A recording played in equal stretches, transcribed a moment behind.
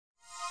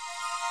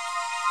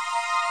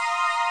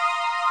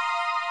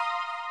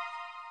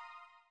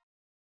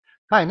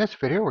Hi, in this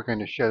video we're going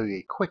to show you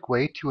a quick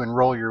way to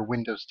enroll your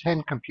Windows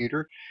 10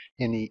 computer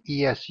in the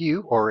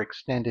ESU or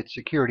Extended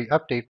Security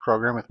Update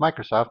program with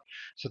Microsoft,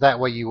 so that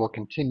way you will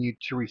continue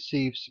to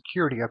receive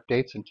security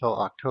updates until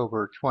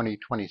October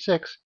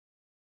 2026.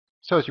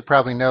 So as you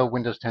probably know,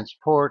 Windows 10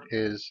 support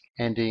is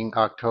ending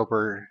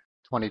October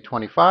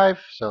 2025,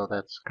 so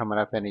that's coming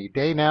up any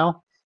day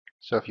now.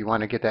 So if you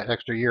want to get that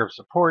extra year of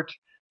support,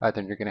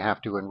 then you're going to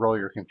have to enroll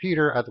your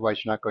computer,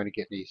 otherwise you're not going to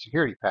get any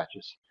security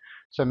patches.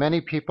 So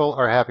many people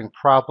are having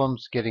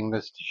problems getting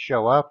this to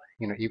show up,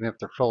 even if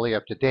they're fully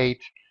up to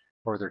date,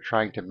 or they're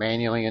trying to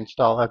manually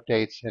install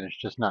updates and it's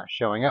just not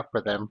showing up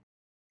for them.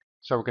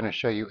 So we're going to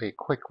show you a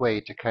quick way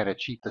to kind of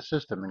cheat the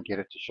system and get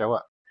it to show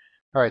up.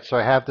 All right, so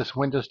I have this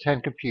Windows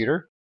 10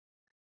 computer,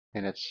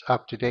 and it's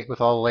up to date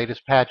with all the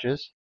latest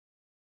patches,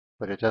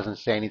 but it doesn't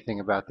say anything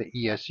about the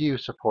ESU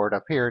support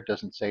up here. It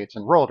doesn't say it's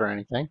enrolled or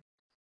anything.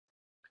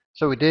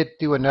 So we did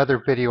do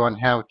another video on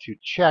how to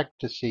check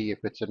to see if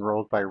it's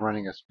enrolled by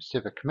running a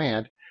specific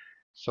command.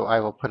 So I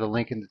will put a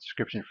link in the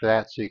description for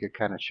that so you could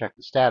kind of check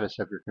the status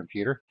of your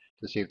computer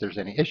to see if there's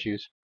any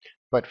issues.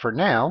 But for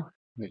now,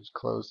 let me just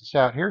close this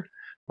out here.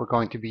 We're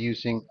going to be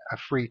using a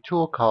free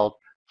tool called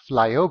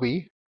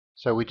Flyoobe.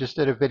 So we just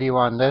did a video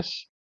on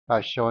this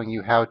showing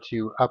you how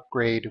to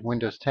upgrade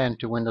Windows 10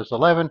 to Windows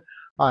 11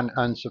 on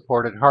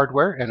unsupported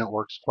hardware, and it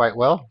works quite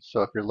well.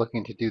 So if you're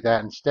looking to do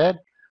that instead,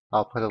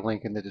 I'll put a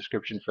link in the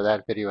description for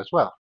that video as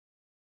well.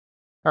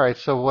 Alright,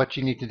 so what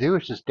you need to do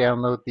is just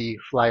download the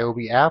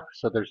Flyoobe app.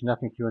 So there's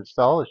nothing to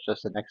install, it's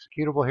just an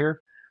executable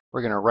here.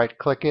 We're going to right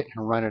click it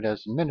and run it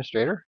as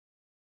administrator.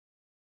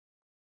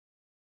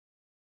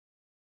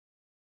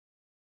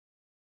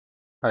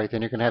 Alright,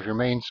 then you're going to have your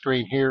main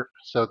screen here.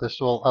 So this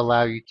will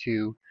allow you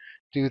to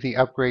do the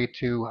upgrade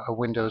to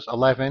Windows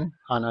 11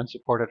 on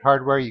unsupported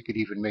hardware. You could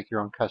even make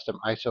your own custom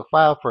ISO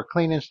file for a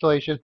clean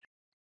installation.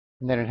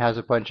 And then it has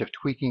a bunch of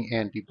tweaking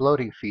and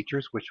debloating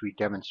features, which we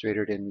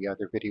demonstrated in the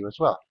other video as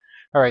well.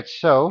 All right,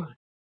 so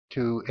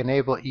to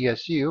enable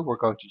ESU, we're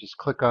going to just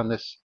click on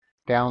this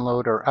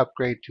download or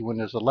upgrade to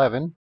Windows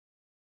 11.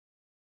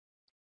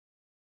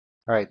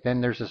 All right, then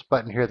there's this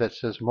button here that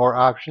says more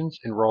options,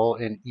 enroll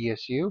in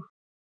ESU.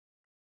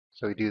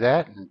 So we do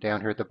that, and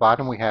down here at the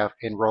bottom we have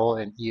enroll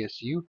in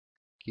ESU,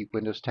 keep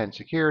Windows 10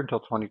 secure until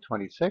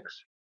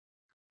 2026.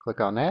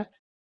 Click on that.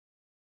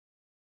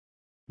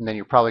 And then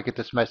you'll probably get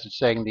this message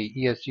saying the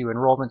ESU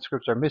enrollment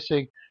scripts are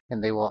missing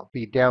and they will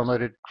be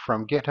downloaded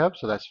from GitHub,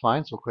 so that's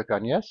fine. So click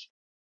on yes.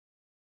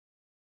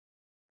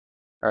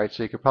 All right,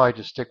 so you could probably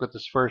just stick with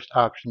this first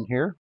option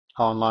here,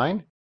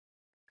 online.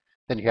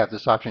 Then you have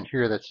this option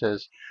here that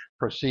says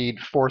proceed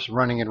force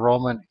running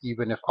enrollment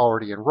even if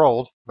already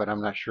enrolled, but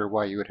I'm not sure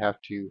why you would have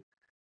to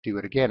do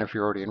it again if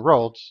you're already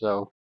enrolled.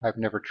 So I've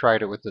never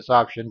tried it with this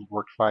option. It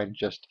worked fine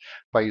just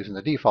by using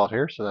the default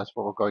here, so that's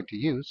what we're going to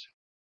use.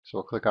 So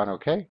we'll click on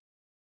OK.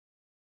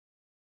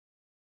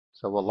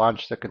 So we'll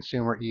launch the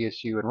Consumer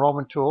ESU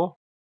Enrollment tool.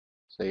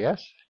 Say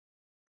yes.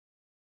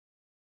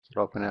 So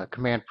it'll open a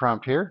command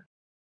prompt here.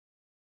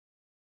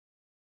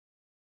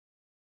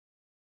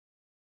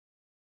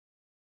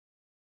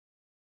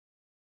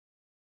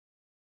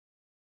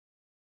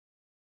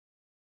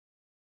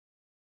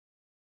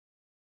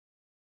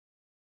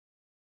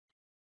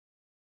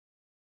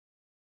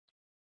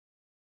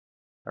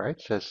 All right,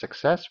 it says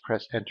success.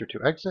 Press enter to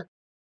exit.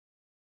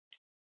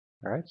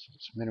 All right, so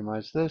let's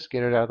minimize this,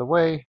 get it out of the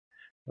way.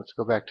 Let's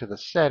go back to the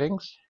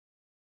settings.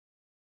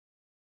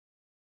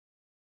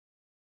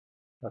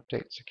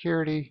 Update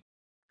security,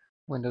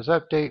 Windows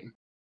Update.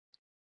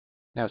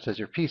 Now it says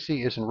your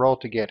PC is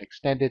enrolled to get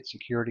extended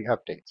security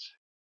updates.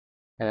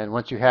 And then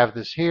once you have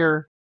this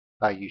here,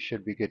 you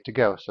should be good to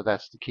go. So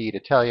that's the key to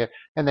tell you.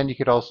 And then you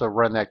could also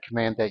run that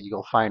command that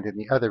you'll find in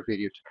the other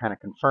video to kind of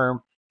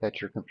confirm that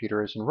your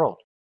computer is enrolled.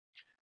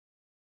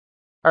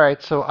 All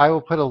right, so I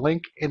will put a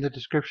link in the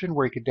description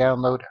where you can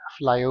download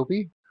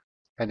Flyoobe,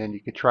 and then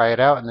you could try it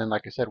out. And then,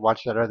 like I said,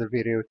 watch that other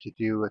video to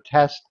do a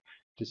test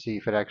to see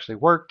if it actually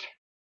worked.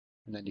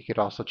 And then you could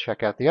also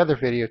check out the other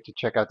video to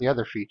check out the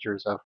other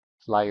features of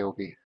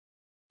Flyoobe.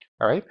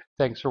 All right,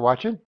 thanks for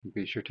watching.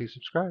 Be sure to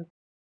subscribe.